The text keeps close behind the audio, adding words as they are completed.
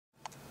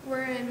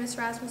Ms.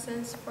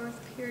 Rasmussen's 4th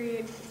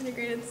period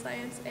integrated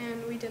science,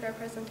 and we did our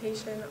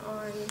presentation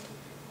on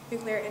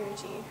nuclear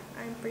energy.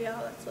 I'm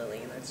Brielle, that's Lily,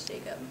 and that's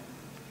Jacob.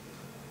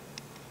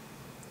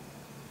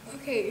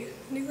 Okay,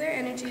 nuclear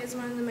energy is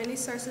one of the many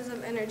sources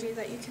of energy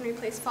that you can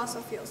replace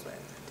fossil fuels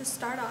with. To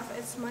start off,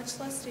 it's much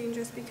less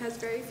dangerous because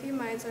very few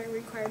mines are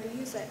required to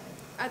use it.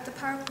 At the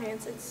power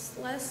plants, it's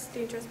less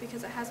dangerous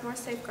because it has more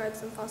safeguards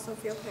than fossil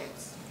fuel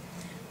plants.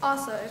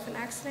 Also, if an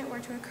accident were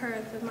to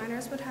occur, the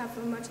miners would have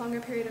a much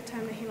longer period of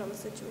time to handle the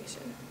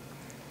situation.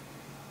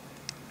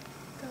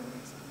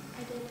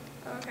 I did.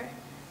 Okay.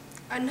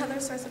 Another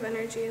source of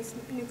energy is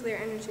nuclear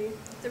energy.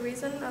 The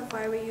reason of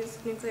why we use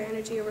nuclear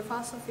energy over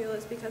fossil fuel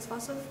is because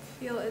fossil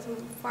fuel is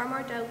far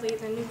more deadly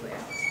than nuclear.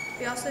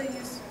 We also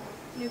use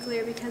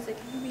nuclear because it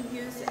can be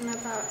used in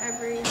about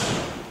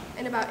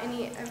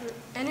any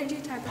energy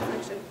type of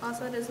function.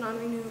 Also, it is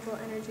non-renewable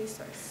energy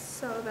source.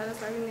 So that is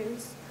why we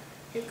use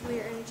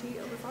nuclear energy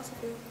over fossil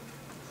fuel.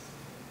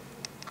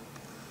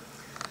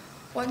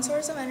 One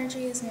source of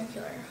energy is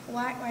nuclear.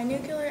 Why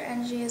nuclear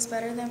energy is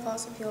better than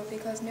fossil fuel?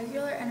 Because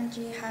nuclear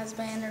energy has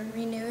been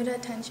renewed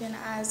attention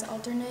as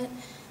alternative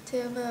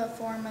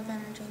form of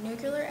energy.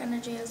 Nuclear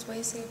energy is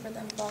way safer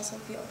than fossil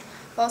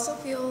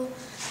fuel.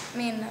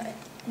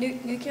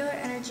 Nuclear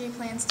energy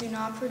plants do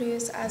not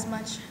produce as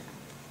much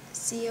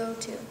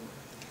CO2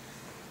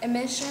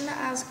 emission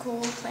as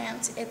coal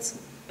plants. It's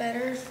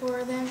better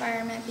for the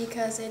environment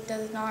because it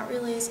does not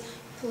release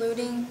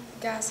polluting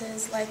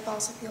gases like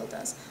fossil fuel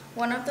does.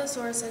 One of the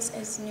sources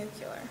is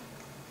nuclear.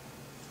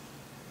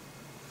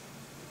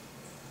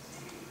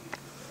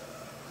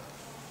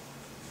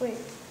 Wait,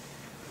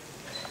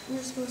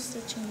 you're supposed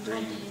to change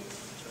it.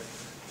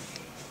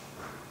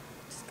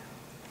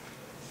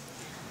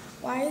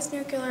 Why is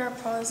nuclear a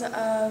pros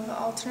of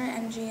alternate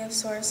energy of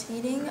source?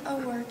 Heating a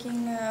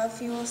working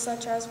fuel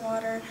such as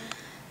water,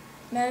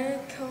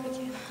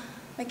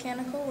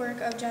 mechanical work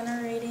of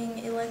generating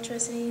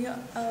electricity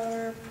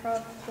or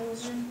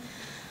propulsion.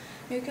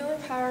 Nuclear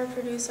power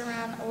produces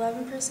around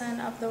 11%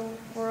 of the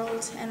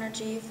world's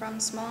energy from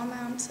small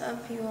amounts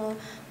of fuel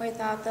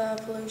without the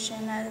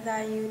pollution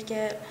that you'd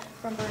get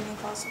from burning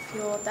fossil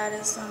fuel. That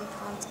is some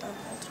cons of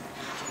alternate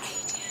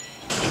energy.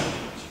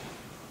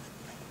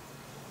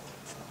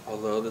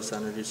 Although this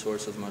energy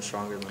source is much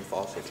stronger than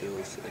fossil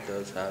fuels, it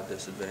does have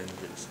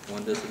disadvantages.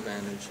 One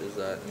disadvantage is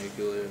that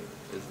nuclear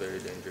is very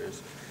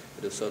dangerous.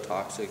 It is so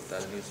toxic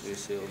that it needs to be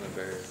sealed and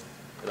buried.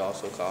 It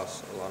also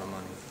costs a lot of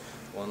money.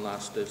 One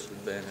last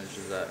disadvantage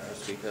is that it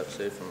has to be kept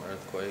safe from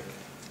earthquake,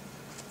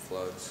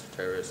 floods,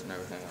 terrorists, and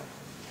everything else.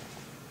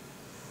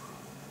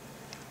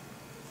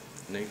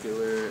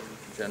 Nuclear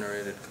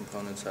generated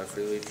components have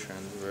freely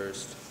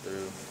traversed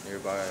through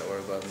nearby or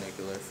above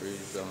nuclear free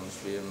zones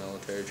via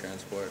military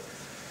transport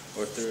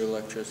or through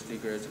electricity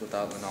grids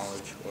without the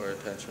knowledge or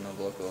attention of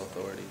local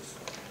authorities.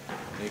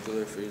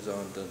 Nuclear free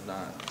zone does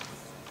not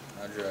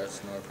address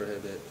nor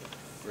prohibit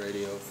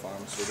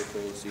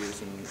radiopharmaceuticals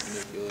used in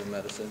nuclear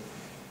medicine,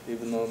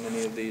 even though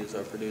many of these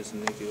are produced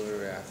in nuclear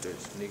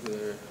reactors.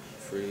 Nuclear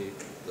free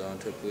zone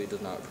typically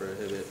does not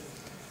prohibit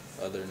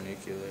other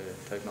nuclear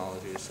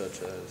technologies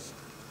such as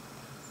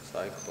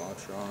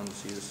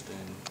cyclotrons used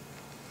in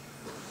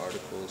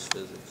particles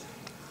physics.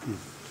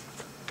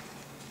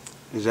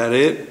 Is that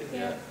it?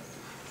 Yeah.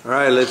 All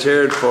right, let's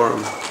hear it for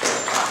them.